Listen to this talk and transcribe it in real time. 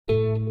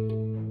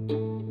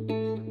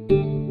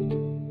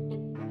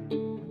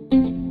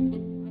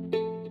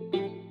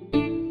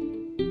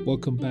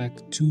Welcome back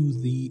to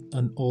the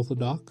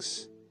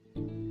Unorthodox.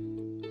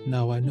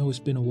 Now, I know it's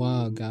been a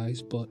while,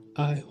 guys, but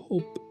I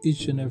hope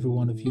each and every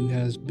one of you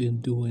has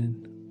been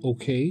doing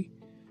okay.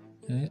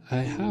 I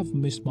have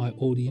missed my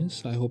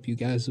audience. I hope you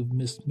guys have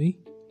missed me.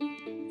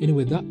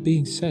 Anyway, that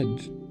being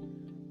said,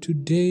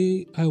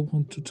 today I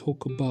want to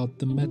talk about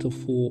the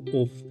metaphor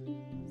of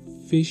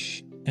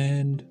fish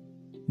and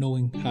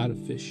knowing how to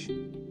fish.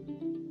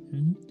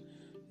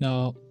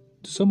 Now,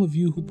 to some of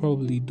you who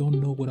probably don't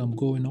know what I'm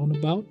going on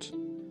about,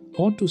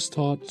 I want to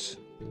start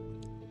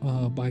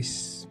by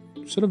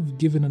sort of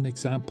giving an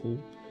example,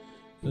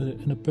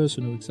 in a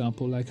personal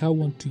example, like I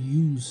want to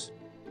use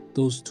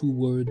those two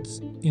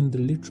words in the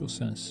literal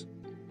sense.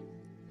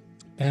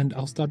 And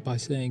I'll start by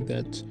saying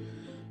that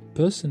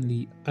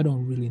personally, I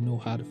don't really know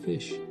how to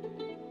fish.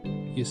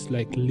 It's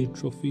like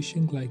literal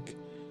fishing, like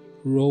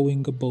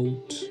rowing a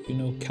boat,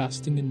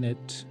 casting a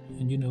net,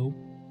 and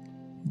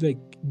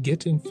like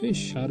getting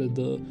fish out of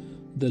the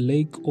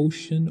lake,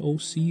 ocean, or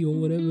sea, or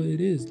whatever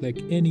it is,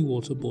 like any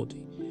water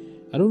body.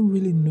 I don't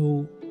really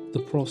know the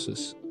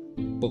process,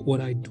 but what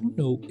I do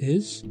know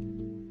is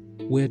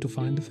where to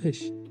find the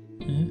fish.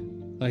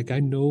 Like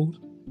I know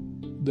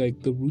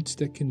like the routes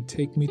that can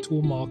take me to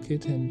a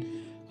market, and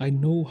I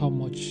know how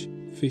much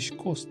fish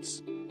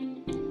costs.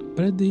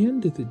 But at the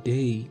end of the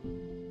day,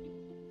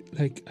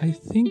 like I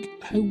think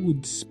I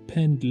would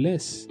spend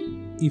less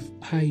if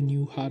I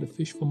knew how to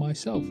fish for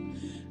myself.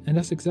 And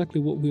that's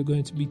exactly what we're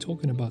going to be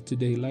talking about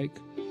today. Like,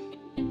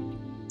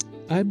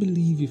 I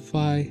believe if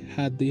I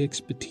had the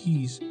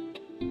expertise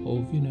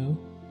of,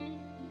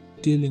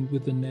 dealing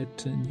with the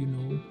net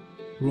and,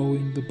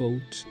 rowing the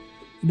boat,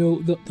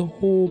 the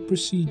whole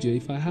procedure,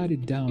 if I had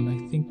it down,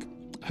 I think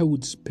I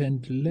would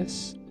spend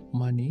less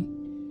money,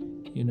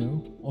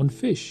 on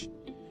fish.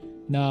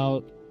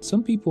 Now,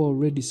 some people are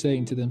already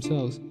saying to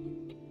themselves,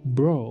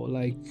 bro,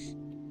 like,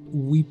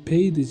 we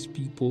pay these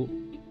people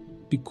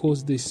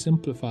because they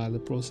simplify the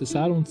process.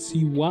 I don't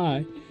see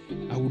why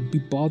I would be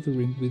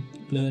bothering with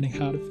learning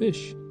how to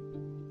fish.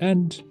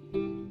 And,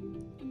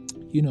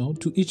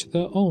 to each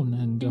their own.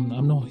 And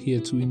I'm not here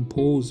to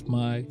impose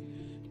my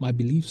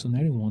beliefs on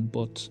anyone.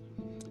 But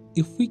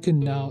if we can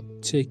now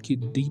take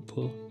it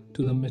deeper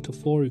to the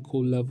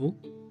metaphorical level,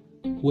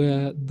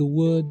 where the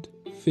word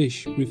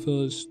fish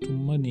refers to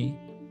money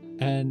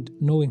and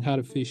knowing how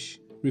to fish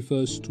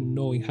refers to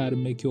knowing how to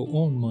make your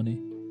own money.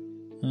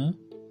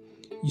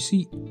 You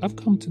see, I've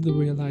come to the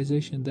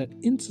realization that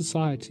in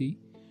society,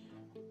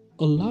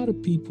 a lot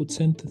of people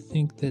tend to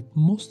think that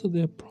most of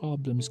their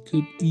problems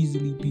could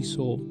easily be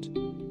solved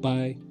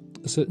by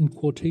a certain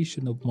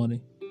quotation of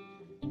money.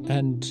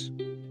 And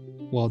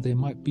while there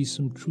might be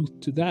some truth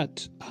to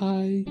that,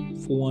 I,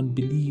 for one,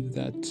 believe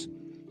that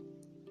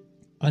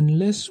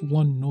unless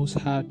one knows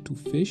how to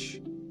fish,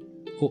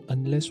 or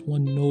unless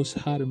one knows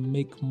how to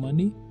make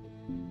money,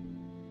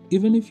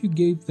 even if you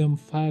gave them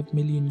 $5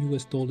 million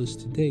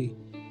today,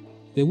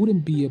 they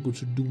wouldn't be able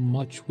to do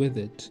much with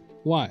it.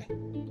 Why?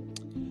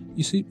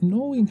 You see,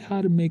 knowing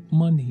how to make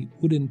money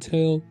would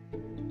entail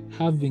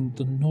having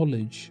the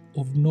knowledge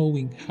of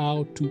knowing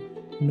how to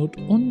not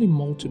only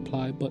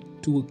multiply, but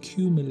to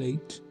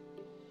accumulate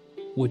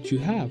what you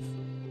have.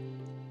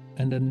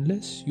 And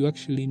unless you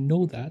actually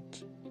know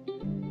that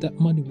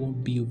money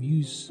won't be of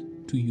use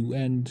to you.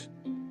 And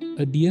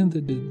at the end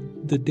of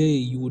the day,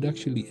 you would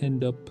actually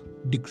end up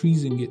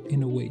decreasing it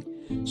in a way.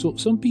 So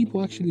some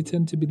people actually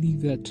tend to believe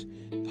that,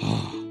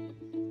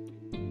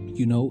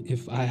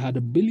 if I had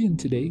 $1 billion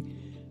today,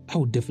 I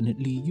would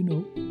definitely,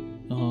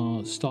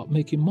 start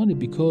making money,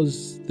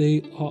 because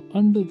they are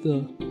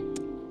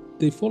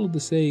they follow the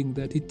saying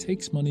that it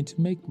takes money to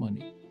make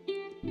money.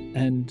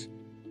 And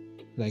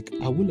like,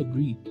 I will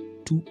agree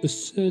to a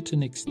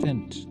certain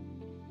extent.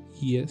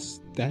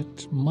 Yes,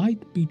 that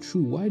might be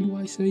true. Why do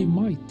I say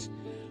might?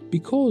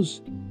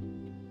 Because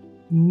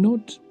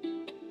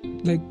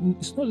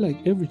it's not like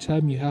every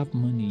time you have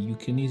money, you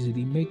can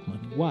easily make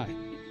money. Why?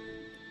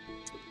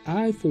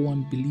 I, for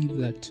one, believe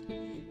that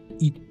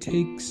it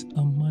takes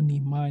a money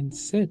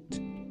mindset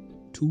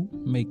to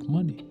make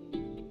money,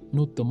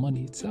 not the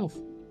money itself.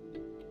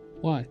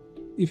 Why?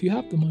 If you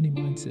have the money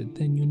mindset,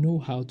 then you know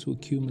how to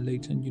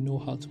accumulate and you know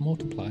how to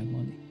multiply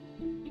money.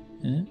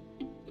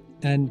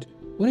 And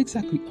what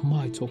exactly am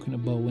I talking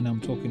about when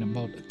I'm talking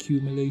about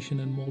accumulation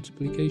and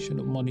multiplication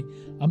of money?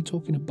 I'm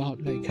talking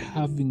about like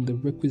having the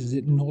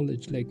requisite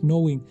knowledge, like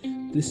knowing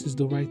this is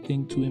the right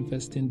thing to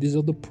invest in. These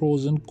are the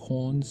pros and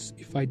cons.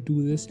 If I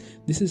do this,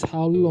 this is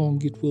how long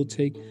it will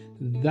take.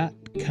 That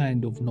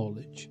kind of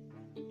knowledge.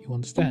 You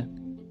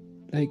understand?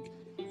 Like,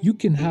 you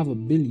can have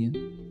 $1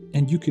 billion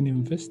and you can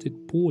invest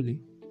it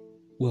poorly.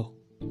 Well,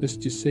 let's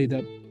just say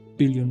that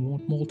billion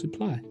won't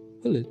multiply,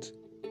 will it?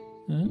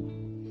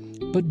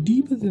 But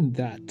deeper than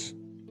that,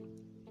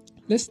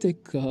 let's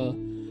take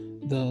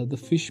the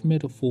fish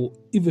metaphor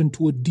even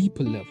to a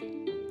deeper level.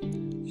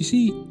 You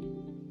see,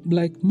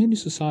 like many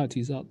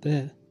societies out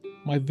there,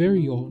 my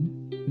very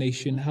own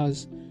nation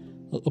has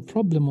a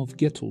problem of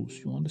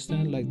ghettos, you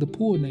understand? Like the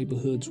poor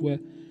neighborhoods where,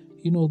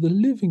 the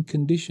living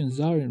conditions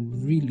aren't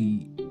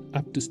really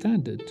up to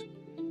standard.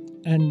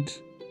 And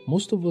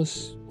most of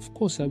us, of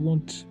course, I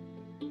won't,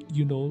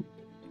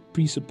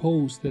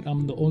 presuppose that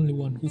I'm the only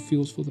one who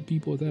feels for the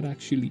people that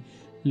actually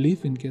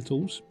live in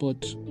ghettos,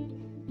 but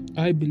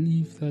I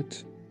believe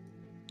that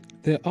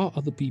there are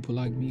other people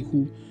like me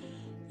who,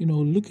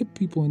 look at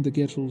people in the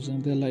ghettos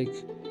and they're like,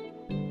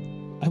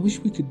 I wish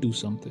we could do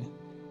something.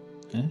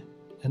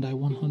 And I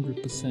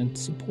 100%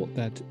 support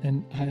that,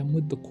 and I am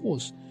with the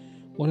cause.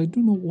 What I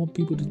do not want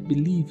people to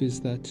believe is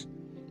that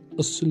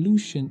a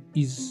solution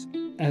is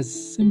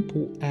as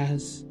simple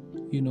as,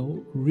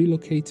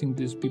 relocating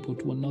these people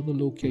to another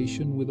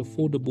location with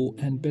affordable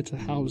and better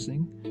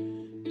housing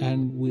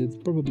and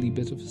with probably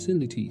better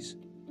facilities.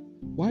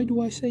 Why do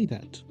I say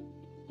that?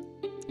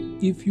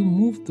 If you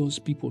move those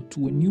people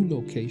to a new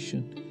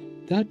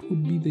location, that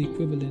would be the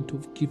equivalent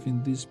of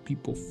giving these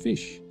people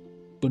fish,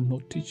 but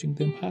not teaching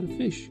them how to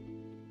fish.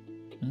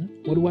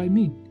 What do I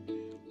mean?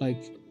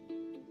 Like,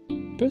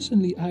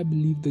 personally, I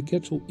believe the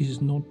ghetto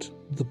is not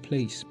the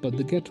place, but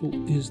the ghetto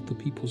is the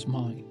people's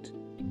mind.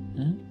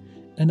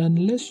 And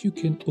unless you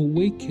can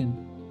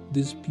awaken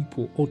these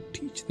people or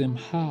teach them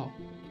how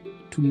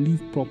to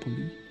live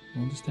properly,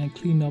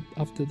 clean up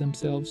after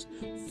themselves,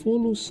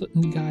 follow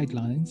certain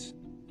guidelines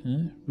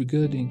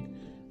regarding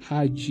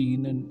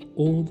hygiene and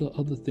all the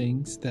other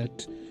things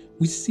that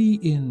we see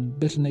in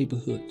better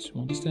neighborhoods,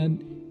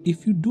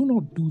 if you do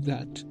not do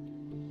that,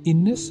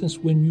 in essence,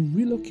 when you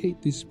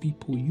relocate these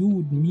people, you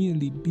would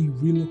merely be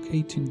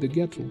relocating the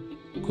ghetto,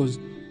 because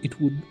it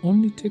would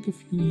only take a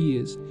few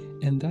years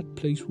and that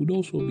place would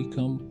also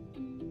become,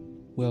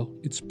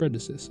 its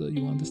predecessor.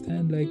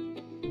 Like,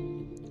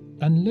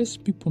 unless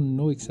people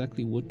know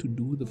exactly what to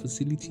do, the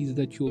facilities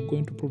that you're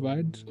going to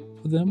provide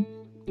for them,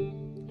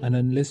 and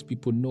unless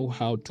people know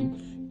how to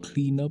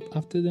clean up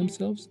after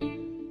themselves,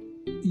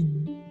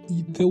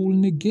 they will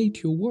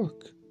negate your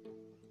work.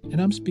 And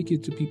I'm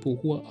speaking to people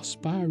who are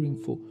aspiring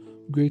for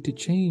greater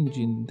change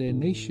in their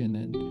nation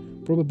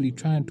and probably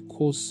trying to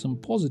cause some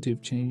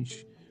positive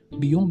change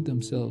beyond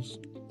themselves,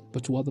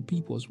 but to other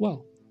people as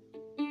well.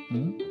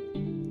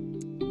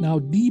 Now,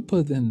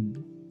 deeper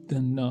than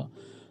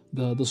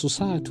the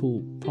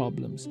societal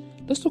problems,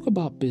 let's talk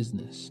about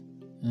business.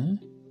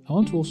 I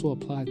want to also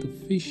apply the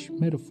fish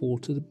metaphor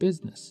to the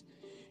business.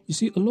 You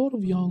see, a lot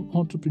of young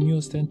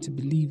entrepreneurs tend to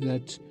believe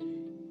that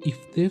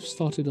if they've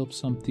started up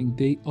something,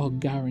 they are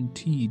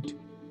guaranteed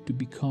to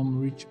become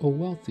rich or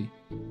wealthy.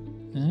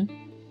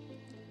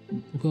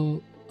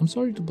 Well, I'm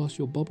sorry to bust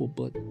your bubble,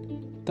 but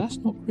that's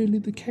not really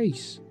the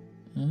case.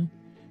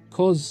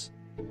 Because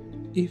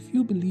if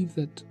you believe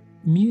that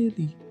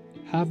merely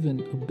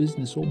having a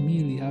business or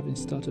merely having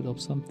started up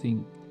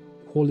something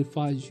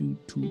qualifies you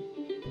to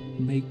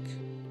make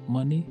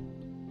money,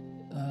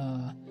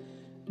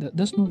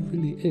 that's not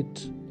really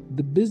it.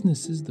 The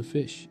business is the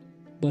fish.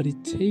 But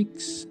it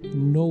takes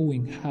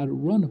knowing how to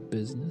run a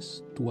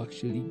business to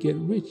actually get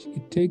rich.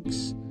 It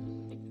takes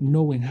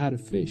knowing how to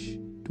fish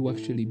to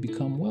actually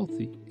become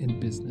wealthy in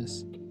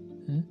business.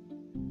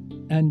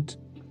 And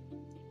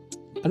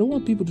I don't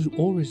want people to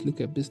always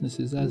look at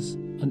businesses as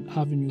an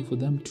avenue for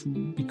them to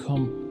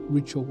become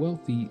rich or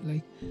wealthy.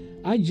 Like,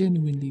 I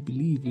genuinely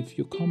believe if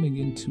you're coming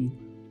into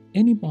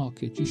any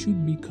market, you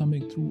should be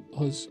coming through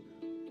as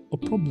a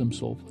problem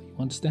solver. You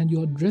understand?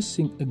 You're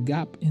addressing a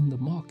gap in the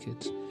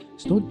market.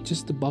 It's not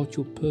just about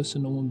your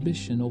personal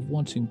ambition of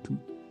wanting to,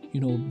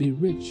 be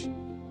rich.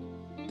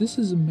 This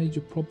is a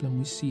major problem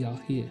we see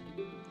out here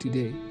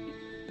today.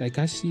 Like,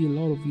 I see a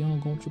lot of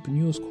young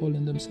entrepreneurs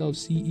calling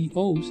themselves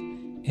CEOs,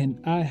 and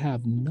I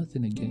have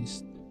nothing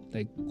against,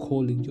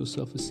 calling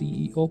yourself a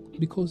CEO,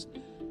 because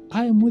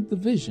I am with the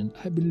vision.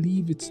 I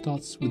believe it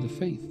starts with the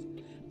faith.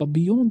 But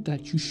beyond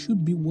that, you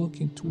should be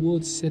working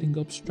towards setting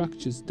up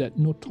structures that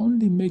not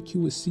only make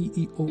you a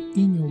CEO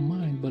in your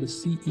mind, but a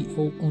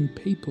CEO on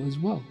paper as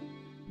well.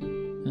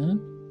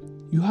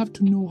 You have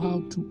to know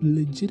how to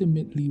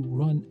legitimately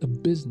run a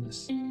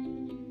business.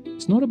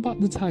 It's not about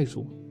the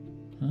title.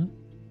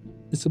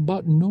 It's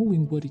about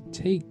knowing what it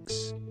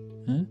takes,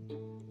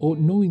 or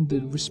knowing the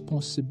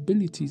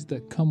responsibilities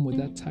that come with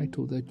that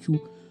title that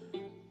you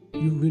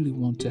really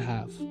want to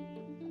have.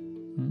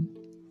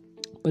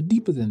 But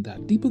deeper than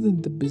that, deeper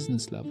than the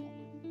business level.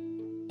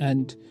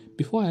 And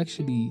before I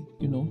actually,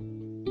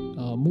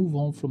 move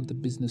on from the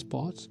business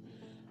part,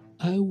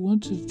 I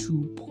wanted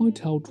to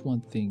point out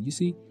one thing. You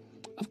see,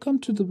 I've come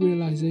to the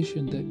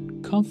realization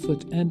that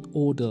comfort and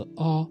order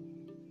are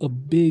a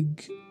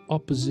big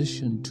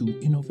opposition to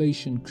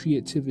innovation,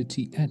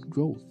 creativity, and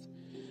growth.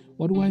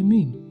 What do I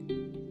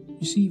mean?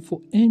 You see, for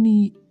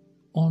any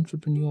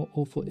entrepreneur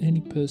or for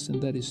any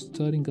person that is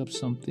starting up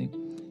something,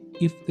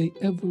 if they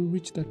ever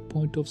reach that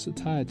point of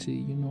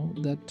satiety,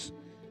 that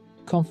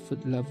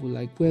comfort level,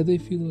 like where they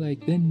feel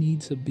like their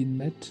needs have been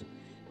met,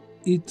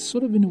 it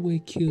sort of in a way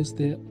kills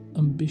their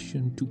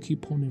ambition to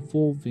keep on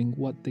evolving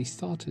what they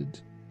started.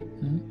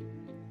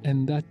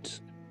 And that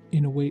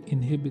in a way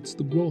inhibits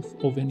the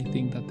growth of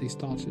anything that they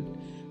started.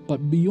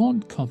 But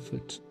beyond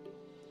comfort,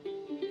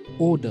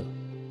 order.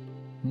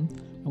 And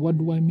what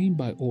do I mean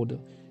by order?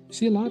 You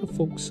see, a lot of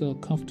folks are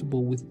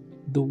comfortable with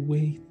the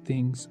way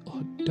things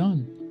are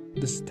done.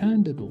 the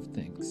standard of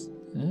things.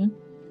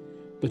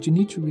 But you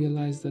need to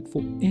realize that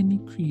for any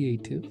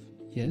creative,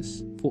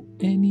 yes, for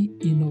any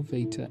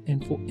innovator,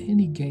 and for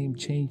any game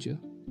changer,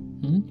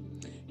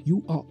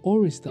 you are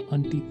always the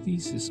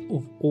antithesis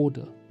of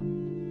order.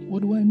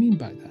 What do I mean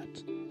by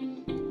that?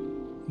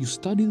 You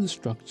study the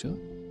structure,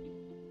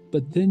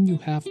 but then you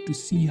have to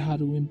see how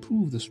to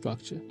improve the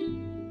structure.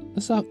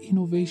 That's how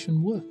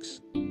innovation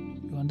works.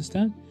 You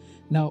understand?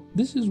 Now,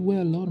 this is where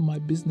a lot of my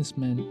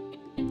businessmen,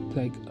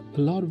 like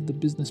a lot of the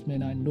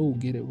businessmen I know,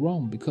 get it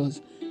wrong,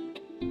 because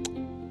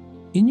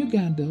in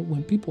Uganda,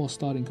 when people are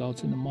starting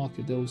out in the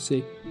market, they will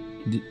say,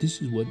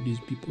 this is what these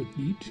people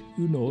need,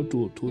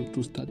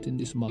 to start in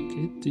this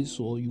market.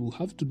 So you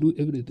have to do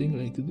everything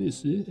like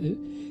this.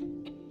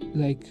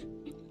 Like,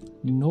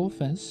 no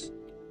offense,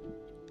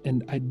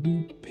 and I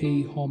do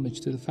pay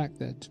homage to the fact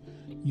that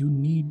you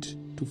need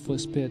to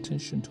first pay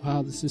attention to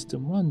how the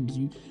system runs.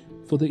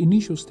 For the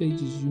initial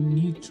stages, you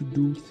need to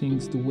do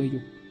things the way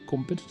your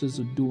competitors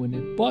are doing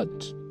it,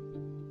 but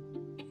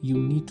you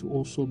need to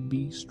also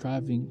be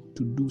striving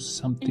to do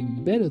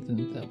something better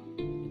than them.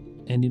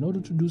 And in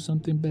order to do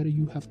something better,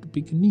 you have to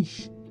pick a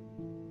niche.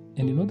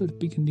 And in order to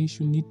pick a niche,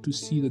 you need to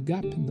see the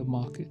gap in the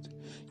market.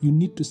 You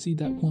need to see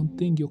that one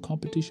thing your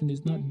competition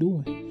is not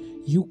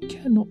doing. You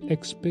cannot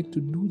expect to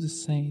do the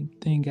same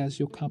thing as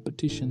your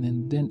competition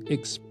and then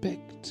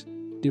expect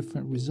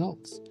different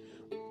results.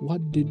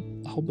 What did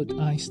Albert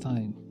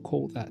Einstein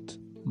call that?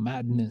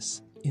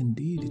 Madness.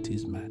 Indeed, it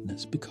is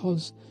madness,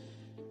 because,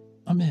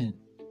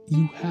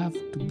 you have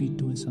to be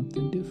doing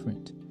something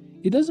different.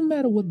 It doesn't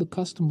matter what the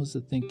customers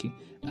are thinking.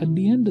 At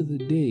the end of the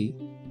day,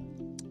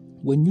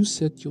 when you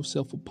set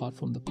yourself apart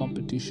from the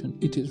competition,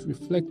 it is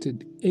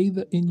reflected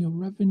either in your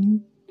revenue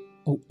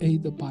or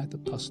either by the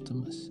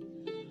customers.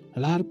 A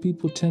lot of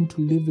people tend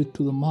to leave it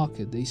to the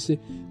market. They say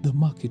the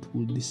market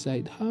will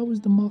decide. How is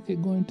the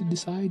market going to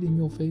decide in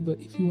your favor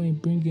if you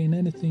ain't bringing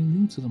anything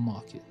new to the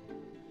market?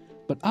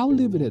 But I'll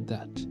leave it at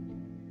that.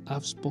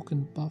 I've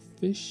spoken about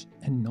fish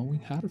and knowing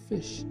how to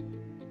fish.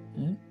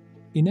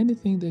 In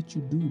anything that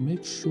you do,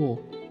 make sure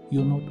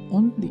you're not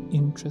only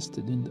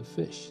interested in the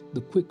fish,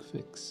 the quick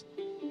fix,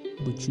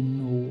 but you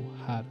know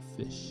how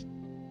to fish.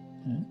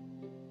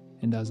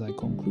 And as I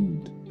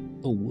conclude,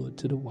 a word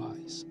to the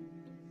wise.